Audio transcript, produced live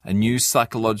A new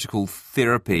psychological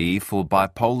therapy for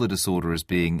bipolar disorder is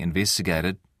being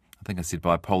investigated. I think I said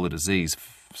bipolar disease.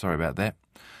 Sorry about that.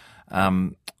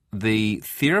 The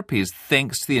therapy is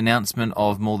thanks to the announcement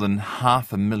of more than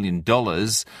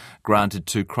 $500,000 granted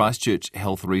to Christchurch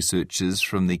health researchers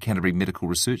from the Canterbury Medical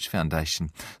Research Foundation.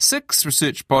 6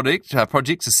 research projects are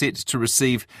set to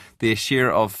receive their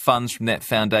share of funds from that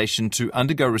foundation to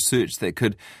undergo research that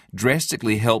could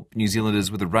drastically help New Zealanders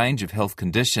with a range of health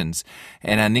conditions.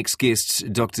 And our next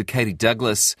guest, Dr. Katie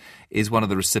Douglas, is one of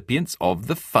the recipients of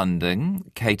the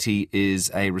funding. Katie is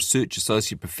a research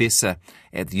associate professor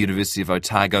at the University of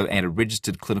Otago and a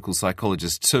registered clinical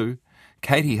psychologist too.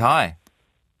 Katie, hi.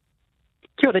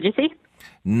 Kia ora, Jesse.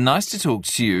 Nice to talk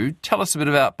to you. Tell us a bit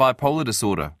about bipolar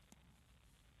disorder.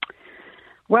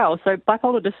 Well, so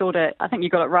bipolar disorder, I think you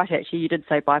got it right actually. You did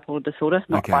say bipolar disorder,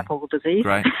 not bipolar disease.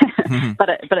 Great. but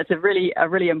it's a really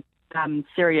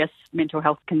serious mental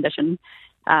health condition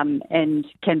and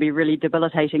can be really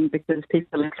debilitating because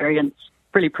people experience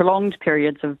really prolonged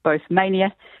periods of both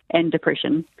mania and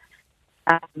depression.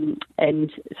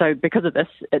 And so because of this,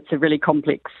 it's a really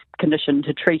complex condition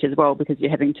to treat as well because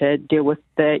you're having to deal with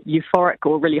the euphoric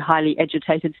or really highly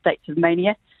agitated states of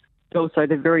mania, but also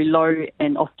the very low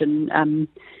and often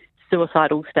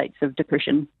suicidal states of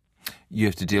depression. You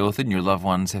have to deal with it and your loved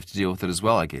ones have to deal with it as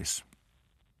well, I guess.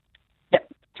 Yep,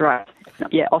 that's right.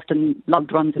 Yeah, often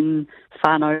loved ones and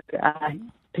whānau,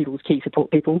 people's key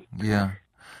support people. Yeah.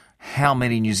 How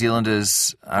many New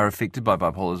Zealanders are affected by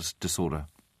bipolar disorder?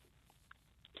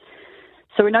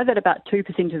 So we know that about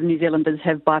 2% of New Zealanders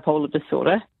have bipolar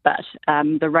disorder, but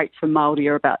the rates for Māori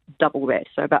are about double that.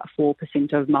 So about 4%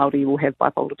 of Māori will have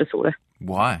bipolar disorder.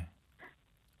 Why?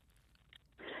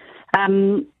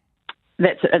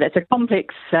 That's a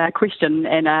complex question,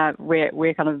 and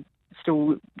we're kind of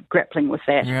still grappling with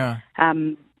that. Yeah.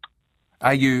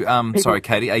 Are you, sorry,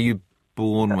 Katie, are you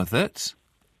born with it?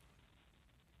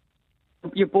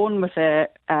 You're born with a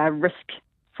risk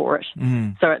for it.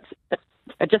 Mm. So it's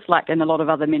just like in a lot of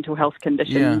other mental health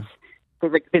conditions,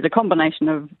 there's a combination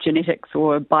of genetics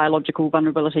or biological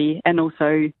vulnerability and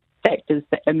also factors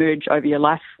that emerge over your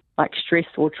life, like stress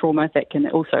or trauma, that can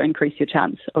also increase your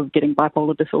chance of getting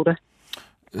bipolar disorder.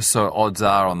 So odds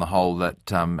are, on the whole,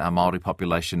 that our Māori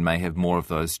population may have more of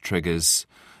those triggers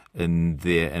in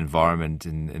their environment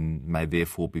and may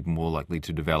therefore be more likely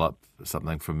to develop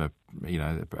something from a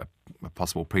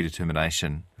possible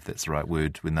predetermination, if that's the right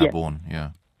word, when they're born.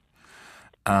 Yeah.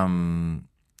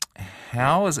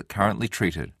 How is it currently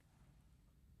treated?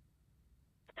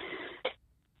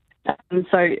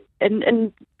 So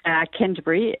in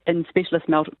Canterbury, in specialist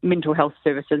mental health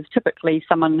services, typically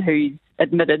someone who's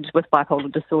admitted with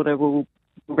bipolar disorder will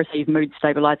receive mood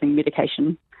stabilising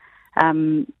medication.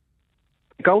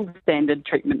 Gold standard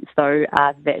treatments, though,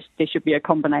 are that there should be a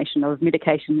combination of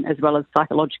medication as well as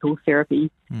psychological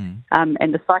therapy. And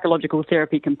the psychological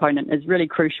therapy component is really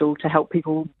crucial to help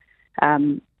people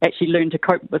actually learn to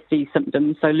cope with these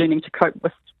symptoms. So learning to cope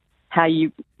with how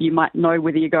you might know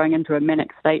whether you're going into a manic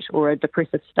state or a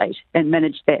depressive state and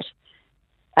manage that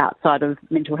outside of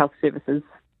mental health services.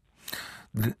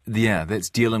 Yeah, that's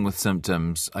dealing with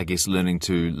symptoms, I guess, learning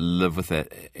to live with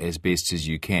it as best as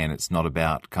you can. It's not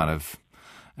about kind of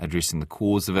addressing the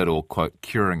cause of it or, quote,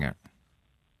 curing it.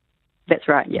 That's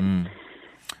right, yeah.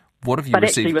 What have you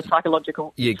received? Actually with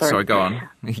psychological... Yeah, sorry, go on.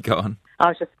 Go on. I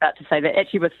was just about to say that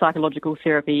actually with psychological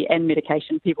therapy and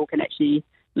medication, people can actually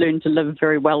learn to live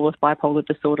very well with bipolar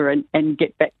disorder and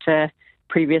get back to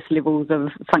previous levels of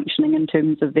functioning in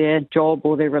terms of their job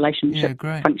or their relationship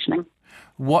functioning.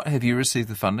 What have you received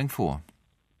the funding for?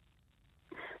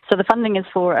 So the funding is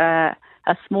for a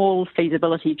small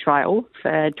feasibility trial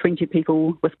for 20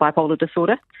 people with bipolar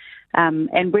disorder.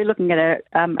 And we're looking at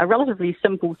a relatively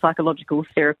simple psychological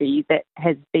therapy that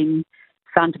has been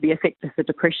found to be effective for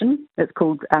depression. It's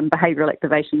called behavioural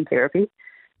activation therapy.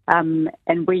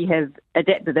 And we have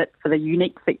adapted it for the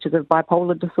unique features of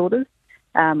bipolar disorders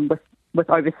with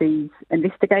overseas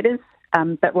investigators.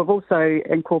 But we've also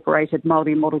incorporated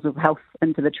Māori models of health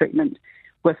into the treatment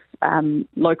with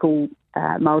local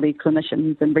Māori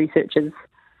clinicians and researchers.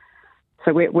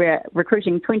 So we're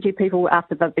recruiting 20 people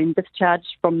after they've been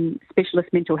discharged from specialist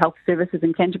mental health services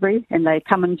in Canterbury, and they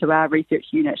come into our research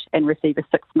unit and receive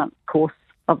a 6-month course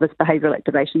of this behavioural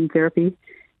activation therapy.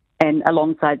 And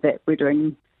alongside that, we're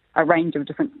doing a range of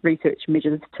different research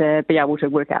measures to be able to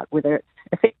work out whether it's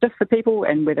effective for people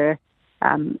and whether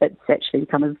it's actually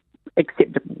kind of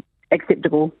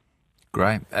acceptable.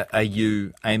 Great. Are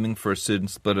you aiming for a certain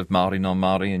split of Māori,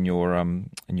 non-Māori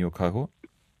in your cohort?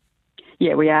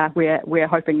 Yeah, we are. We're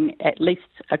hoping at least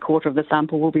a quarter of the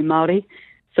sample will be Māori.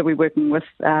 So we're working with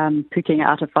Pukenga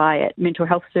Atawhai at Mental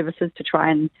Health Services to try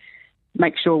and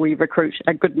make sure we recruit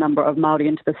a good number of Māori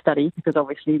into the study, because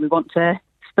obviously we want to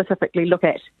specifically look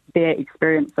at their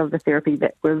experience of the therapy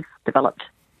that was developed.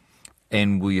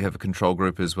 And will you have a control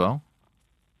group as well?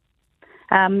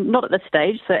 Not at this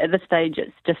stage. So at this stage,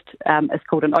 it's just it's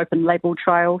called an open label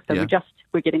trial. So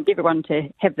we're getting everyone to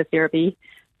have the therapy.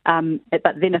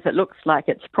 But then if it looks like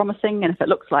it's promising and if it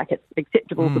looks like it's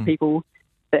acceptable for people,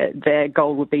 the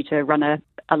goal would be to run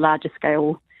a larger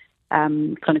scale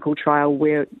clinical trial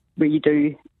where you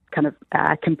do kind of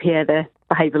compare the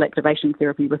behavioural activation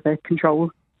therapy with a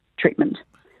control treatment.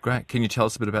 Great. Can you tell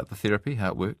us a bit about the therapy, how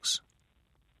it works?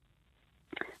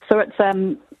 So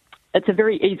it's a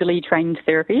very easily trained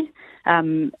therapy,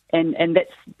 and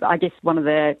that's, I guess, one of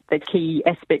the key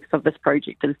aspects of this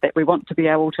project is that we want to be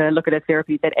able to look at a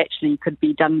therapy that actually could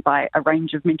be done by a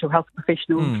range of mental health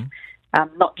professionals,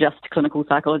 not just clinical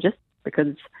psychologists,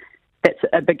 because that's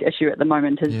a big issue at the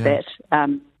moment is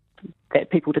that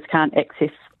people just can't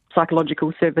access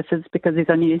psychological services because there's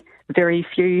only very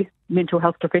few mental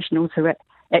health professionals who are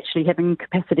actually having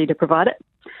capacity to provide it.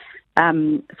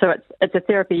 So it's a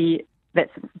therapy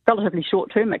that's relatively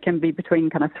short term. It can be between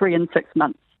kind of 3 and 6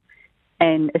 months.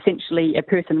 And essentially a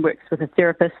person works with a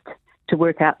therapist to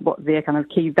work out what their kind of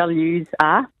key values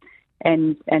are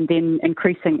and then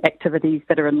increasing activities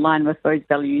that are in line with those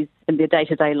values in their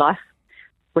day-to-day life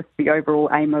with the overall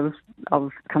aim of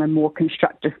kind of more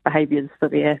constructive behaviours for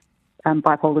their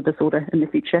bipolar disorder in the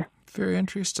future. Very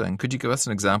interesting. Could you give us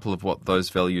an example of what those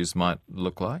values might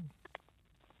look like?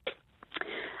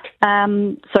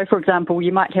 So, for example,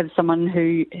 you might have someone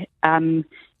who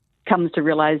comes to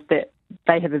realise that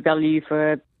they have a value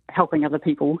for helping other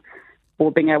people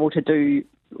or being able to do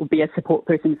or be a support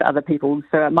person for other people.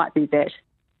 So it might be that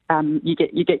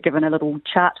you get given a little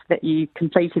chart that you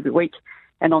complete every week,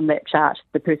 and on that chart,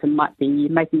 the person might be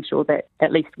making sure that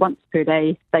at least once per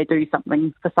day they do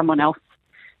something for someone else.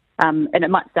 And it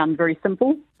might sound very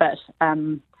simple, but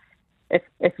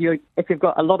if you've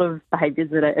got a lot of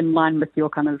behaviours that are in line with your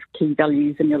kind of key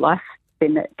values in your life,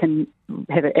 then it can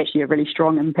have actually a really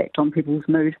strong impact on people's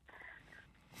mood.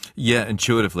 Yeah,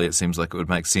 intuitively it seems like it would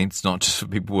make sense, not just for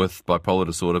people with bipolar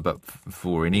disorder, but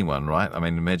for anyone, right? I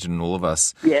mean, imagine all of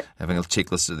us having a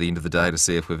checklist at the end of the day to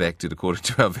see if we've acted according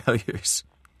to our values.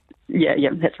 Yeah,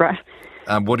 that's right.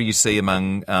 What do you see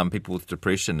among people with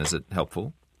depression? Is it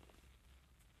helpful?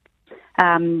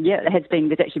 It has been.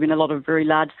 There's actually been a lot of very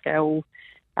large-scale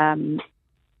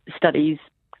studies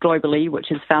globally, which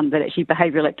has found that actually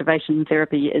behavioural activation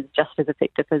therapy is just as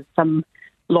effective as some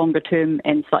longer-term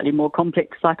and slightly more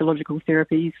complex psychological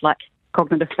therapies like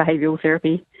cognitive behavioural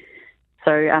therapy.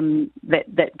 So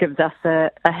that gives us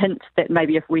a hint that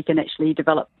maybe if we can actually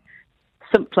develop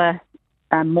simpler,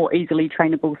 more easily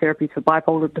trainable therapies for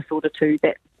bipolar disorder too,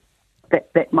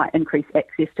 that might increase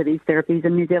access to these therapies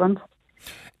in New Zealand.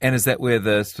 And is that where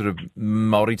the sort of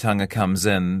Māoritanga comes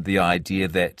in, the idea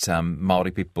that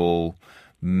Māori people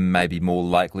may be more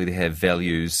likely to have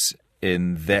values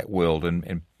in that world,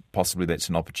 and possibly that's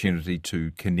an opportunity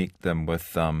to connect them with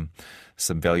some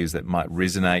values that might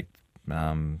resonate,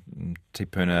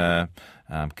 tipuna,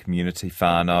 community,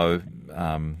 whānau.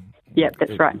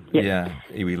 That's right. Yep. Yeah,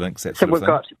 iwi links, that so sort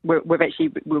of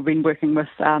thing. We've been working with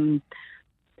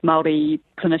Māori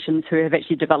clinicians who have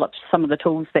actually developed some of the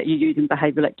tools that you use in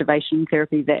behavioural activation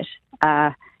therapy that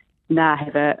now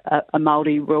have a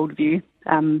Māori worldview,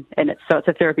 and it's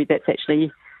a therapy that's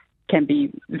actually can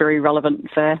be very relevant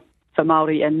for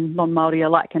Māori and non-Māori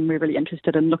alike, and we're really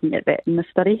interested in looking at that in the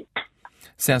study.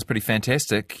 Sounds pretty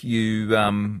fantastic. You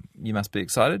must be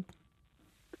excited.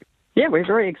 Yeah, we're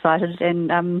very excited,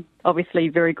 and obviously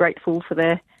very grateful for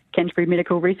the Canterbury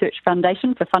Medical Research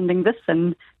Foundation for funding this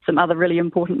and some other really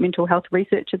important mental health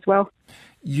research as well.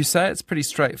 You say it's pretty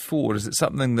straightforward. Is it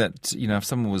something that, if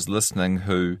someone was listening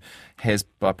who has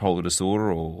bipolar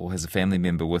disorder or has a family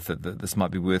member with it, that this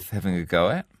might be worth having a go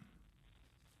at?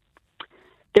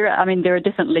 There are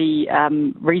definitely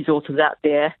resources out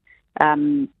there,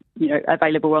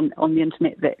 available on the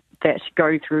internet that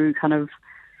go through kind of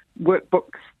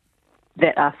workbooks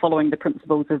that are following the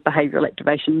principles of behavioural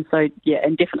activation. So,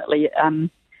 and definitely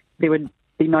there would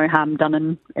be no harm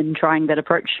done in trying that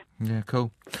approach. Yeah,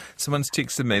 cool. Someone's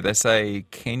texted me. They say,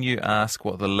 can you ask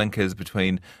what the link is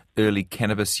between early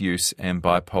cannabis use and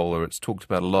bipolar? It's talked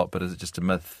about a lot, but is it just a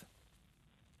myth?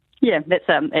 Yeah, that's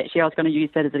actually I was going to use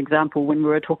that as an example when we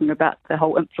were talking about the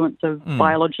whole influence of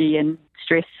biology and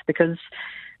stress, because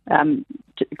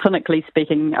clinically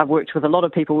speaking, I've worked with a lot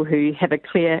of people who have a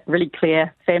really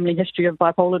clear family history of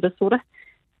bipolar disorder,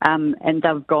 and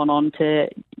they've gone on to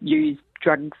use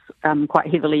drugs quite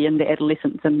heavily in their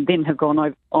adolescence and then have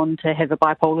gone on to have a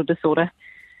bipolar disorder.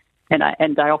 And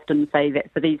I often say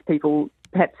that for these people,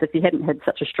 perhaps if you hadn't had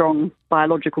such a strong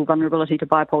biological vulnerability to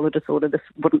bipolar disorder, this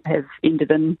wouldn't have ended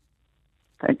in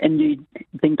you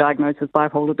being diagnosed with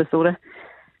bipolar disorder.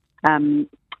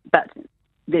 But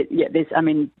there's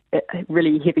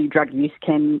really heavy drug use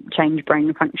can change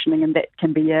brain functioning, and that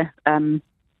can be a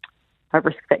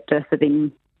risk factor for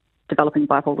them developing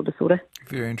bipolar disorder.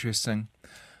 Very interesting.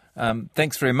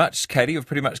 Thanks very much, Katie. We've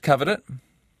pretty much covered it.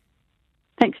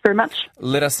 Thanks very much.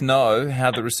 Let us know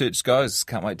how the research goes.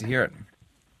 Can't wait to hear it.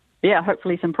 Yeah,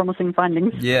 hopefully some promising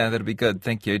findings. Yeah, that'll be good.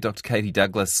 Thank you. Dr. Katie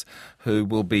Douglas, who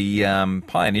will be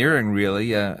pioneering,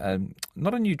 really,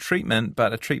 not a new treatment,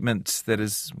 but a treatment that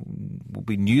will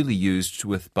be newly used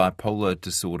with bipolar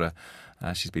disorder.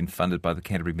 She's been funded by the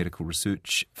Canterbury Medical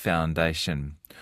Research Foundation.